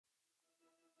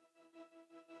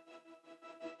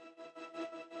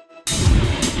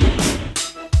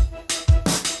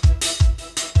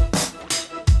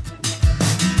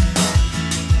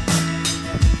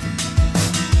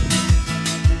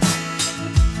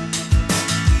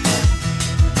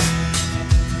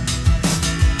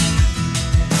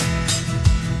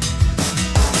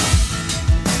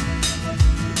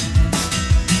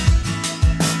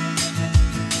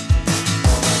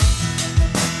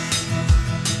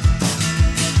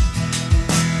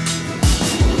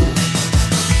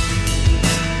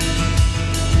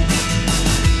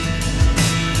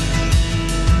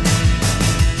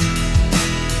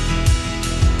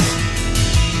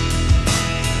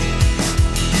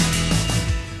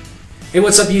Hey,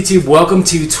 what's up YouTube? Welcome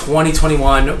to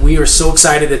 2021. We are so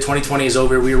excited that 2020 is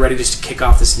over. We are ready just to kick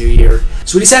off this new year.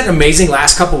 So we just had an amazing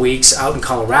last couple weeks out in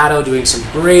Colorado doing some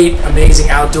great, amazing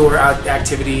outdoor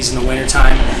activities in the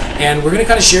wintertime. And we're gonna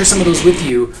kind of share some of those with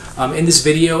you in this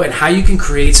video and how you can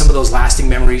create some of those lasting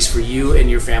memories for you and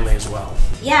your family as well.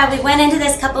 Yeah, we went into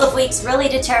this couple of weeks really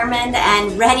determined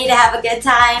and ready to have a good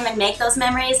time and make those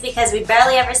memories because we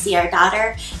barely ever see our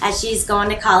daughter as she's going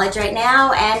to college right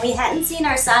now, and we hadn't seen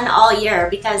our son all year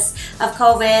because of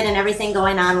COVID and everything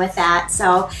going on with that.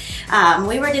 So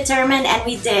we were determined, and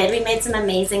we did. We made some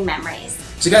amazing memories.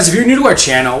 So guys, if you're new to our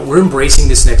channel, we're embracing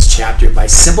this next chapter by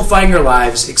simplifying our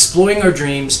lives, exploring our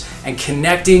dreams, and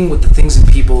connecting with the things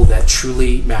and people that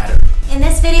truly matter. In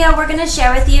this video, we're going to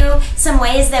share with you some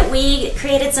ways that we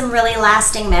created some really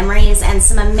lasting memories and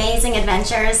some amazing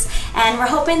adventures, and we're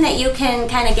hoping that you can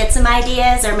kind of get some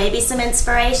ideas or maybe some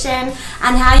inspiration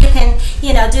on how you can,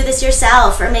 do this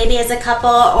yourself, or maybe as a couple,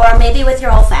 or maybe with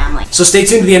your whole family. So stay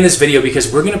tuned to the end of this video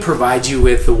because we're going to provide you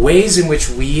with the ways in which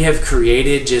we have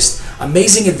created just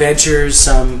amazing adventures,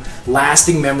 some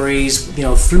lasting memories,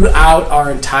 throughout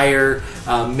our entire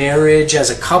marriage as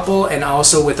a couple, and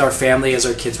also with our family as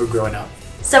our kids were growing up.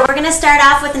 So we're going to start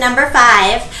off with number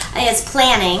 5 is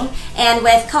planning. And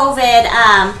with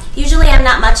COVID, usually I'm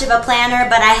not much of a planner,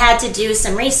 but I had to do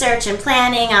some research and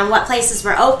planning on what places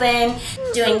were open,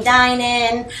 doing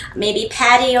dine-in, maybe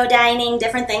patio dining,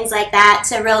 different things like that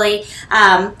to really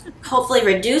hopefully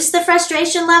reduce the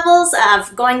frustration levels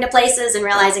of going to places and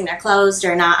realizing they're closed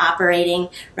or not operating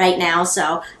right now.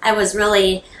 So I was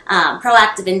really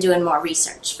proactive in doing more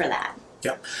research for that.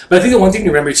 Yeah, but I think the one thing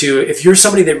to remember too, if you're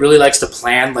somebody that really likes to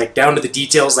plan, like down to the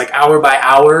details, like hour by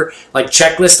hour, like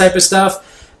checklist type of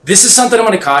stuff, this is something I'm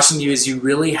going to caution you is you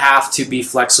really have to be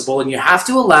flexible and you have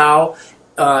to allow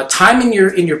time in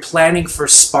your planning for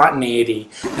spontaneity.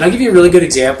 And I'll give you a really good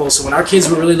example. So when our kids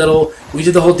were really little, we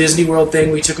did the whole Disney World thing.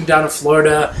 We took them down to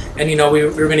Florida, and we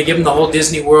were going to give them the whole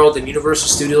Disney World and Universal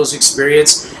Studios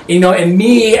experience. And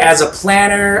me as a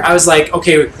planner, I was like,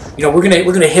 okay, we're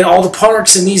gonna hit all the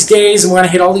parks in these days, and we're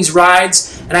gonna hit all these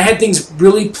rides. And I had things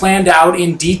really planned out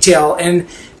in detail, and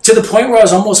to the point where I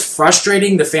was almost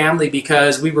frustrating the family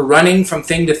because we were running from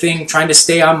thing to thing, trying to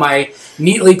stay on my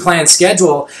neatly planned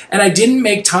schedule, and I didn't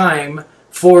make time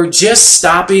for just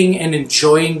stopping and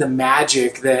enjoying the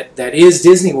magic that is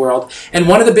Disney World. And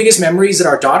one of the biggest memories that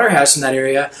our daughter has from that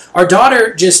area, our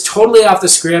daughter just totally off the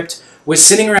script was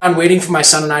sitting around waiting for my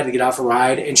son and I to get off a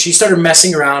ride, and she started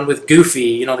messing around with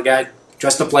Goofy, the guy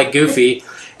dressed up like Goofy.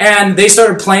 And they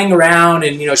started playing around,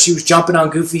 and she was jumping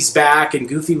on Goofy's back, and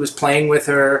Goofy was playing with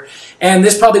her. And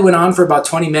this probably went on for about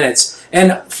 20 minutes.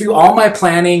 And through all my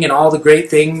planning and all the great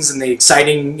things and the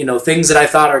exciting, things that I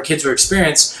thought our kids were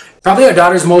experiencing, probably our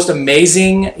daughter's most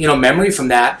amazing, memory from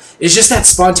that is just that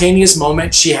spontaneous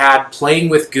moment she had playing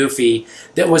with Goofy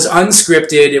that was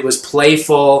unscripted, it was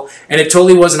playful, and it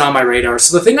totally wasn't on my radar.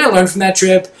 So the thing I learned from that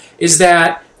trip is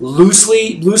that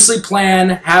loosely plan,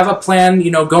 have a plan,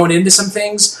 going into some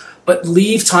things, but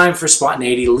leave time for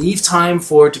spontaneity, leave time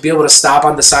to be able to stop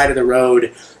on the side of the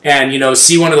road and,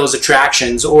 see one of those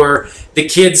attractions, or the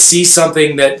kids see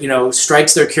something that,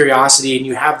 strikes their curiosity, and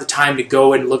you have the time to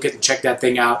go and look at and check that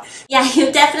thing out. Yeah,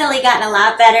 you've definitely gotten a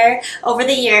lot better over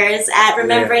the years at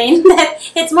remembering that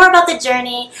it's more about the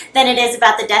journey than it is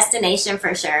about the destination,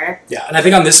 for sure. Yeah, and I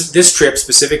think on this trip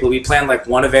specifically, we planned like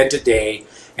one event a day,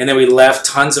 and then we left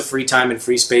tons of free time and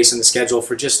free space in the schedule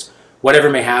for just whatever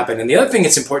may happen. And the other thing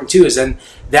that's important too is then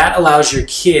that allows your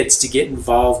kids to get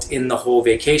involved in the whole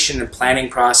vacation and planning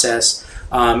process,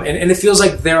 and it feels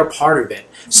like they're a part of it.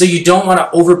 So you don't want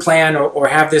to overplan or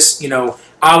have this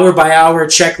hour by hour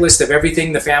checklist of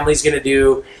everything the family's going to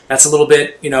do. That's a little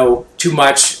bit too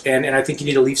much, and I think you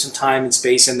need to leave some time and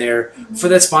space in there for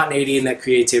that spontaneity and that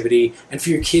creativity, and for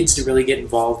your kids to really get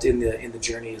involved in the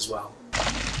journey as well.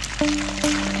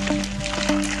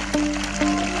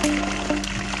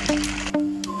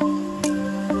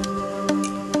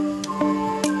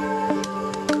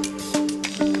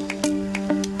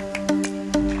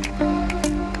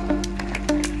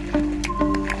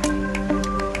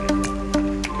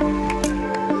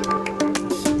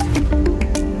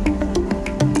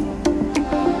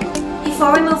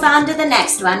 before we move on to the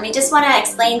next one, we just want to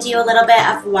explain to you a little bit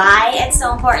of why it's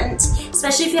so important,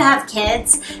 especially if you have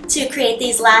kids, to create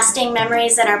these lasting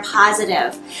memories that are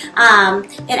positive.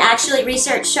 It actually,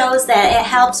 research shows that it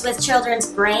helps with children's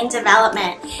brain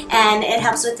development, and it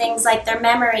helps with things like their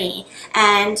memory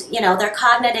and, you know, their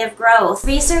cognitive growth.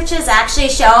 Research has actually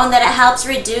shown that it helps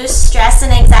reduce stress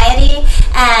and anxiety,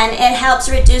 and it helps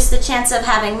reduce the chance of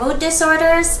having mood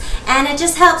disorders, and it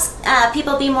just helps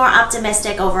people be more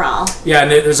optimistic overall. Yeah,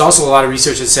 and there's also a lot of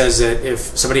research that says that if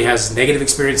somebody has negative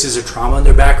experiences or trauma in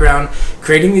their background,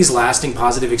 creating these lasting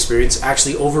positive experiences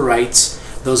actually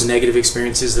overwrites those negative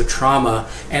experiences, the trauma.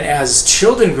 And as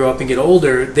children grow up and get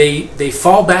older, they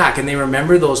fall back and they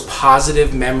remember those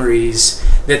positive memories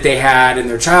that they had in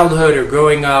their childhood or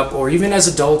growing up or even as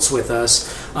adults with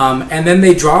us. And then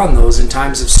they draw on those in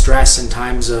times of stress, in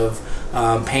times of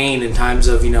pain, in times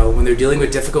of, you know, when they're dealing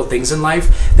with difficult things in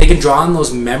life. They can draw on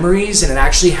those memories, and it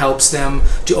actually helps them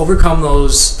to overcome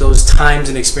those times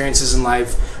and experiences in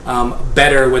life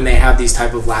better when they have these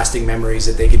type of lasting memories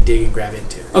that they can dig and grab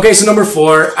into. Okay, so number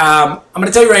 4, I'm going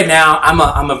to tell you right now,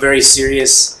 I'm a very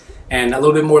serious and a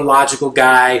little bit more logical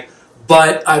guy.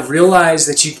 But I've realized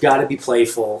that you've got to be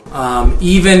playful.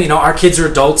 Even, you know, our kids are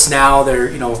adults now.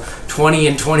 They're, you know, 20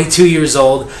 and 22 years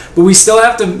old. But we still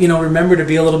have to, you know, remember to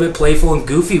be a little bit playful and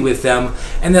goofy with them.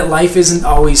 And that life isn't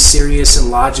always serious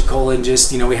and logical and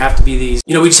just, you know, we have to be these,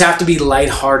 you know, we just have to be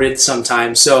lighthearted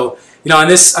sometimes. So, you know, on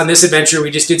this adventure,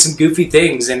 we just did some goofy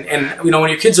things. And you know, when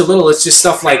your kids are little, it's just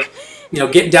stuff like, you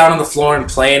know, getting down on the floor and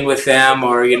playing with them.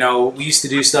 Or, you know, we used to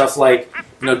do stuff like,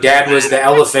 you know, Dad was the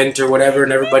elephant or whatever,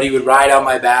 and everybody would ride on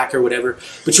my back or whatever.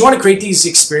 But you want to create these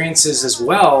experiences as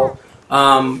well,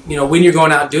 you know, when you're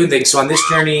going out and doing things. So on this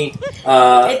journey...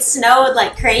 it snowed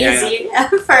like crazy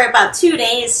for about 2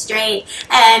 days straight.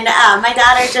 And my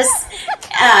daughter just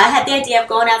had the idea of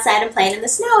going outside and playing in the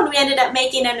snow, and we ended up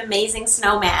making an amazing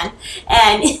snowman.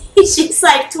 And she's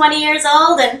like 20 years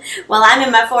old, and, well, I'm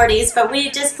in my 40s, but we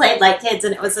just played like kids,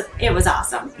 and it was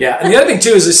awesome. Yeah, and the other thing,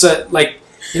 too, is this, like,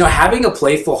 you know, having a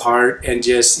playful heart and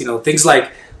just, you know, things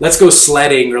like let's go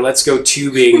sledding or let's go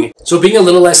tubing. So being a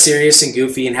little less serious and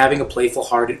goofy and having a playful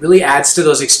heart, it really adds to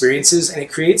those experiences, and it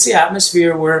creates the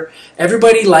atmosphere where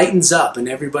everybody lightens up and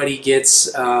everybody gets,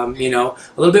 you know,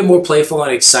 a little bit more playful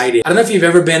and excited. I don't know if you've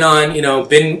ever been on, you know,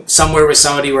 been somewhere with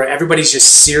somebody where everybody's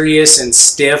just serious and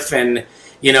stiff and,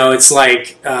 you know, it's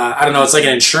like, I don't know, it's like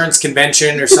an insurance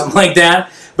convention or something like that.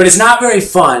 But it's not very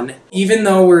fun. Even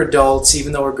though we're adults,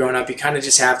 even though we're grown up, you kind of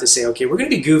just have to say, okay, we're going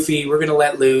to be goofy, we're going to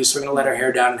let loose, we're going to let our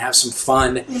hair down and have some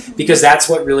fun, because that's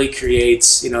what really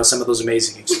creates, you know, some of those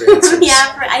amazing experiences.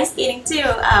 Yeah, for ice skating too.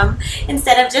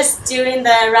 Instead of just doing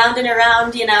the round and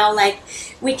around, you know, like,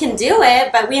 we can do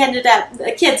it, but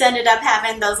the kids ended up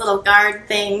having those little guard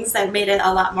things that made it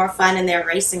a lot more fun, and they're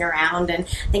racing around, and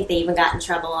I think they even got in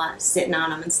trouble sitting on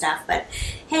them and stuff, but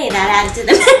hey, that added to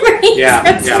the memories. Yeah,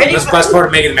 that's the best part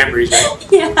of making the memories, right?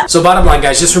 Yeah. So bottom line,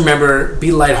 guys, just remember,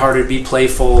 be lighthearted, be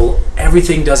playful.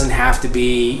 Everything doesn't have to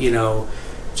be, you know,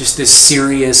 just this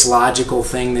serious, logical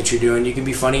thing that you're doing. You can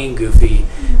be funny and goofy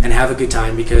and have a good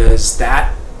time, because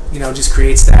that, you know, just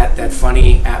creates that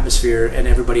funny atmosphere, and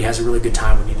everybody has a really good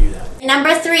time when you do that.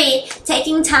 Number 3,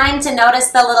 taking time to notice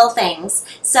the little things.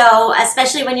 So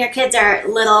especially when your kids are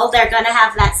little, they're going to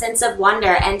have that sense of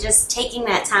wonder, and just taking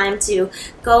that time to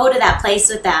go to that place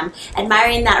with them,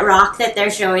 admiring that rock that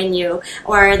they're showing you,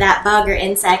 or that bug or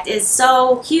insect, is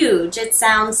so huge. It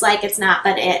sounds like it's not,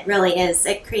 but it really is.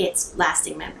 It creates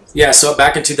lasting memories. Yeah, so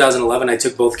back in 2011, I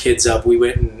took both kids up. We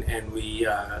went and we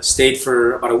stayed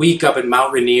for about a week up in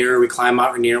Mount Rainier. We climbed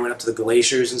Mount Rainier, went up to the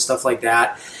glaciers and stuff like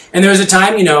that. And there was a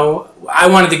time, you know, I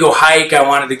wanted to go hike. I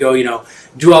wanted to go, you know,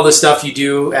 do all the stuff you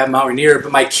do at Mount Rainier.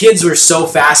 But my kids were so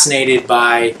fascinated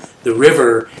by the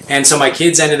river. And so my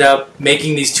kids ended up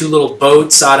making these 2 little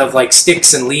boats out of like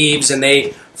sticks and leaves. And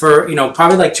they, for, you know,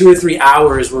 probably like 2 or 3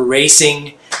 hours, were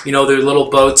racing, you know, their little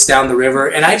boats down the river.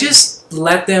 And I just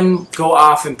let them go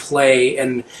off and play.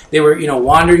 And they were, you know,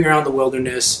 wandering around the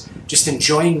wilderness, just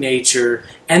enjoying nature.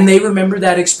 And they remember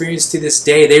that experience to this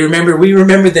day. We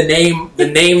remember the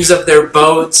names of their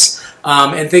boats,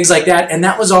 and things like that. And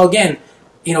that was all, again,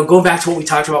 you know, going back to what we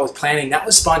talked about with planning, that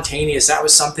was spontaneous. That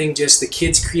was something, just the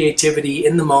kids' creativity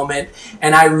in the moment.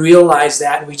 And I realized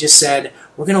that, and we just said,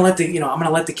 we're going to let I'm going to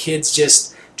let the kids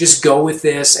just go with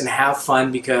this and have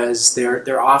fun, because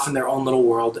they're off in their own little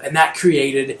world. And that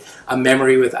created a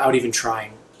memory without even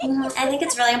trying. I think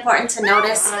it's really important to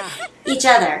notice each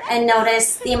other and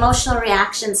notice the emotional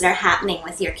reactions that are happening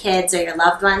with your kids or your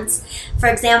loved ones. For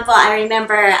example, I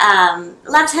remember a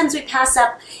lot of times we pass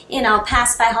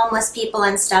by homeless people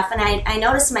and stuff, and I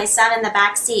noticed my son in the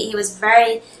back seat. He was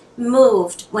very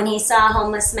moved when he saw a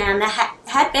homeless man that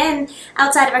had been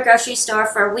outside of a grocery store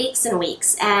for weeks and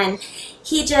weeks, and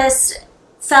he just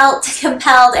felt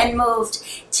compelled and moved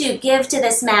to give to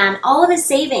this man all of his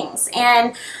savings.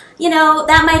 And you know,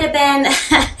 that might have been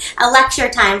a lecture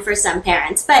time for some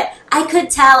parents, but I could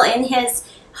tell in his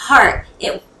heart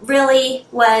it really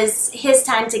was his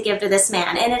time to give to this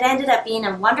man, and it ended up being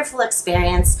a wonderful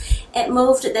experience. It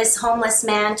moved this homeless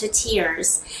man to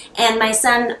tears, and my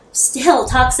son still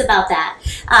talks about that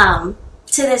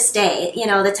to this day, you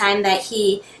know, the time that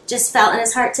he just felt in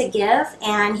his heart to give,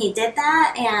 and he did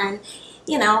that, and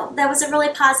you know, that was a really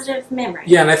positive memory.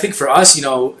 Yeah, and I think for us, you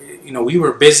know, we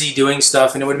were busy doing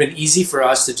stuff, and it would have been easy for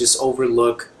us to just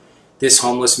overlook this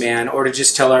homeless man, or to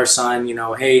just tell our son, you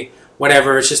know, hey,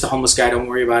 whatever, it's just a homeless guy, don't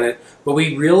worry about it. But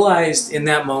we realized in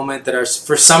that moment that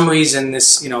for some reason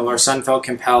this, you know, our son felt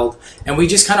compelled, and we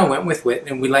just kind of went with it,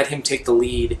 and we let him take the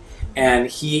lead, and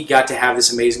he got to have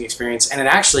this amazing experience. And it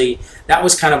actually, that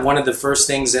was kind of one of the first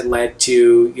things that led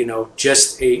to, you know,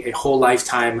 just a whole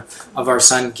lifetime of our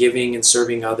son giving and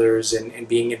serving others and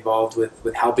being involved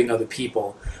with helping other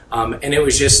people. And it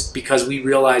was just because we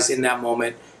realized in that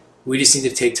moment, we just need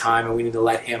to take time, and we need to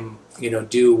let him, you know,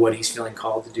 do what he's feeling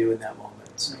called to do in that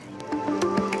moment. So.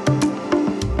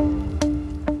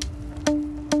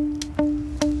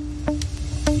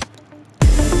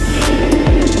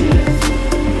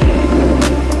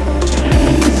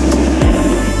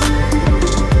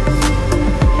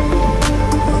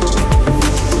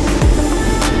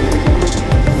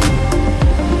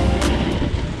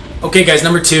 Okay guys,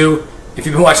 number 2, if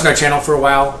you've been watching our channel for a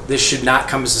while, this should not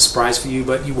come as a surprise for you,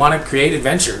 but you want to create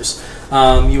adventures.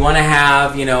 You want to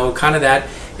have, you know, kind of that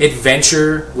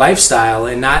adventure lifestyle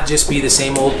and not just be the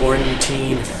same old boring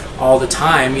routine all the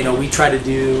time. You know, we try to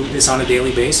do this on a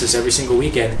daily basis, every single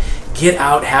weekend. Get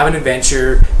out, have an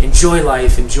adventure, enjoy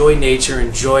life, enjoy nature,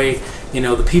 enjoy, you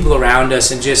know, the people around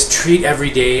us, and just treat every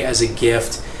day as a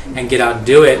gift and get out and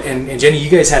do it. And Jenny, you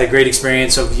guys had a great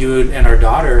experience of you and our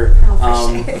daughter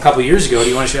a couple years ago. Do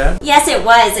you want to share that? Yes, it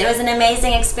was. It was an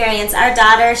amazing experience. Our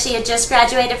daughter, she had just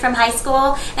graduated from high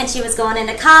school, and she was going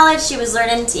into college. She was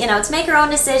learning, you know, to make her own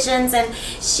decisions, and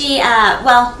she,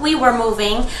 well, we were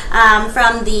moving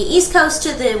from the East Coast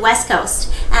to the West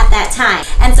Coast at that time,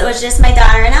 and so it was just my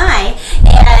daughter and I.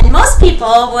 And most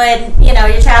people would, you know,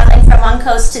 you're traveling from one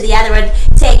coast to the other, would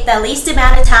take the least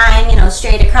amount of time, you know,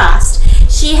 straight across.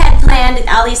 She had planned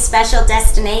all these special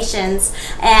destinations,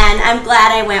 and I'm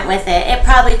glad I went with it. It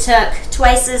probably took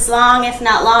twice as long, if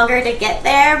not longer, to get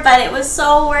there, but it was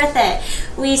so worth it.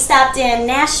 We stopped in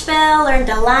Nashville, learned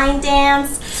to line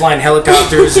dance. Flying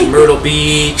helicopters in Myrtle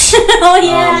Beach. Oh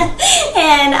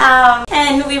yeah,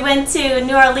 and we went to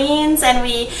New Orleans, and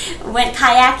we went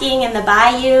kayaking in the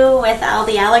bayou with all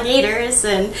the alligators,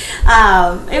 and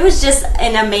it was just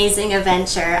an amazing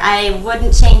adventure. I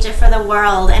wouldn't change it for the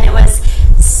world, and it was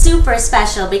super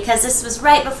special because this was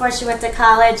right before she went to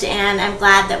college, and I'm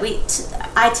glad that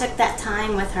I took that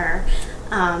time with her.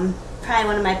 Probably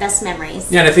one of my best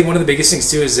memories. Yeah, and I think one of the biggest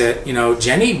things too is that, you know,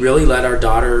 Jenny really let our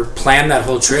daughter plan that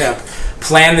whole trip,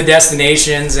 plan the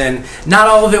destinations, and not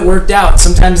all of it worked out.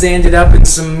 Sometimes they ended up in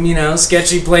some, you know,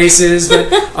 sketchy places,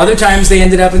 but other times they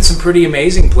ended up in some pretty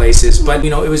amazing places. But, you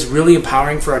know, it was really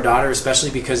empowering for our daughter, especially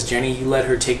because Jenny, you let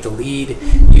her take the lead,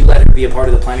 you let her be a part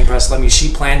of the planning process. I mean,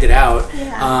 she planned it out,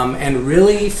 and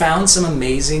really found some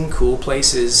amazing, cool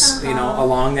places, you know,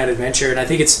 along that adventure. And I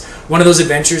think it's one of those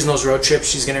adventures and those road trips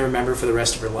she's going to remember for the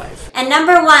rest of her life. And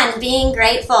number 1, being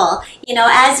grateful. You know,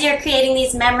 as you're creating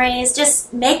these memories,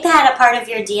 just make that a part of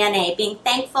your DNA. Being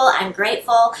thankful and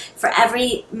grateful for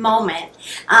every moment.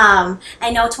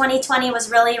 I know 2020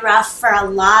 was really rough for a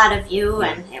lot of you,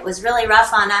 and it was really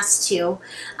rough on us too.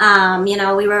 You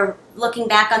know, we were looking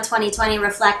back on 2020,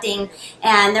 reflecting,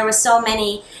 and there were so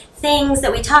many things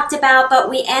that we talked about, but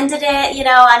we ended it, you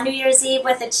know, on New Year's Eve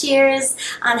with a cheers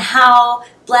on how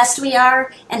blessed we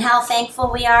are and how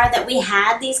thankful we are that we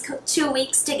had these 2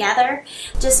 weeks together.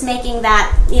 Just making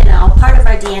that, you know, part of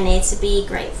our DNA to be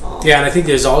grateful. Yeah, and I think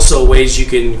there's also ways you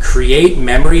can create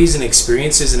memories and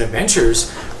experiences and adventures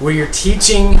where you're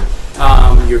teaching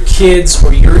your kids,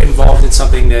 or you're involved in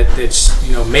something that's,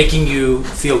 you know, making you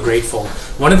feel grateful.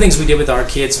 One of the things we did with our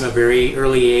kids from a very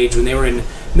early age, when they were in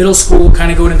middle school,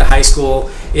 kind of going into high school,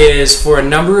 is for a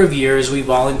number of years we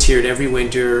volunteered every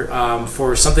winter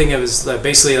for something that was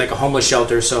basically like a homeless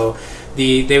shelter. So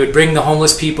they would bring the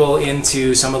homeless people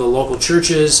into some of the local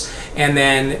churches, and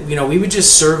then, you know, we would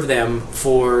just serve them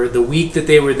for the week that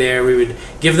they were there. We would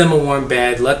give them a warm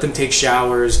bed, let them take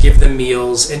showers, give them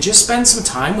meals, and just spend some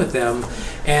time with them.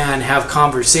 and have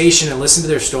conversation and listen to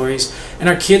their stories. And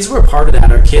our kids were a part of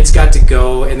that. Our kids got to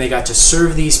go and they got to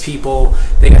serve these people.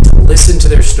 They got to listen to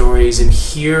their stories and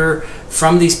hear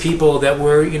from these people that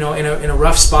were, you know, in a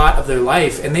rough spot of their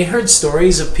life. And they heard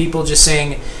stories of people just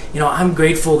saying, you know, I'm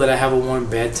grateful that I have a warm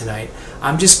bed tonight.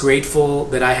 I'm just grateful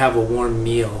that I have a warm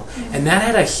meal. And that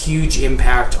had a huge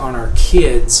impact on our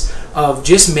kids of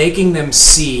just making them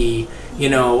see, you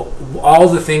know, all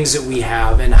the things that we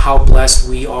have and how blessed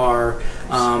we are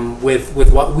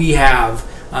with what we have.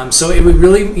 So it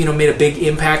really, you know, made a big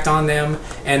impact on them,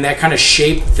 and that kind of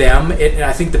shaped them. And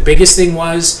I think the biggest thing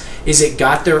is it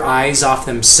got their eyes off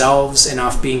themselves and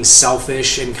off being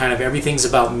selfish and kind of everything's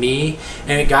about me,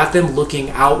 and it got them looking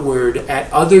outward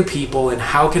at other people and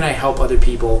how can I help other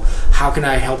people? How can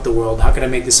I help the world? How can I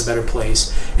make this a better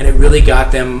place? And it really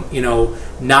got them, you know,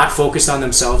 not focused on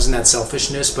themselves and that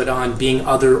selfishness, but on being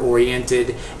other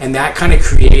oriented. And that kind of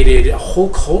created a whole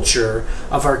culture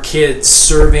of our kids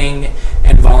serving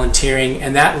and volunteering,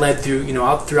 and that led through, you know,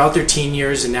 out throughout their teen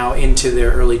years and now into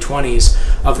their early 20s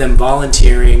of them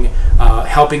volunteering,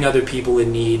 helping other people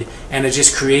in need, and it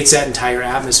just creates that entire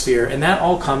atmosphere. And that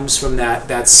all comes from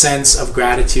that sense of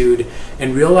gratitude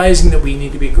and realizing that we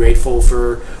need to be grateful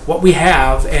for what we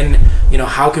have, and you know,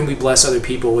 how can we bless other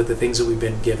people with the things that we've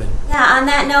been given. Yeah, on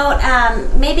that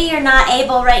note, maybe you're not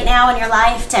able right now in your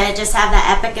life to just have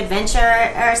that epic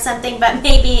adventure or something, but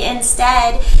maybe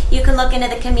instead you can look into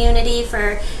the community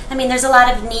for, I mean, there's a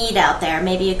lot of need out there.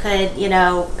 Maybe you could, you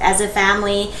know, as a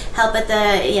family, help at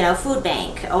the, you know, food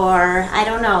bank, or I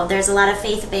don't know, there's a lot of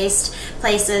faith-based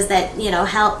places that, you know,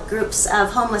 help groups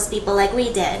of homeless people like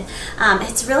we did.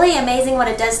 It's really amazing what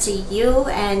it does to you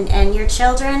and your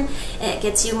children. It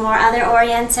gets you more other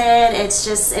oriented. It's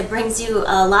just, it brings you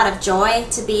a lot of joy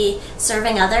to be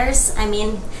serving others. I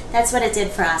mean, that's what it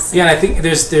did for us. Yeah, and I think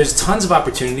there's tons of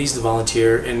opportunities to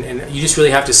volunteer, and you just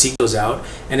really have to seek those out,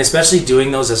 and especially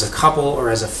doing those as a couple or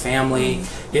as a family,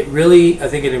 it really, I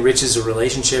think it enriches a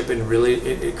relationship, and really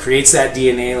it creates that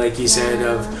DNA, like you said,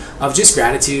 of just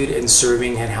gratitude and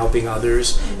serving and helping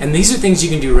others. And these are things you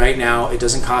can do right now. It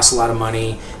doesn't cost a lot of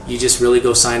money. You just really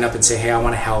go sign up and say, hey, I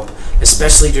want to help,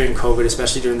 especially during COVID,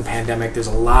 especially during the pandemic. There's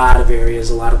a lot of areas,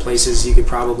 a lot of places you could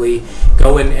probably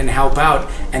go and help out,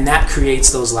 and that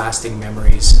creates those lasting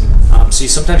memories. So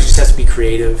sometimes you just have to be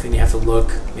creative, and you have to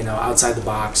look, you know, outside the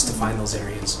box to find those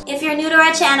areas. If you're new to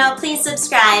our channel, please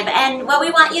subscribe, and what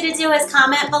we want you to do is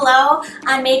comment below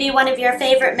on maybe one of your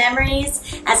favorite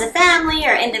memories as a family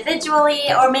or individually,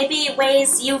 or maybe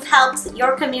ways you've helped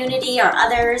your community or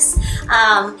others,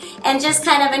 and just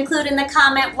kind of include in the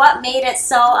comment what made it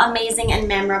so amazing and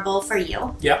memorable for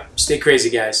you. Yep, stay crazy,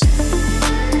 guys.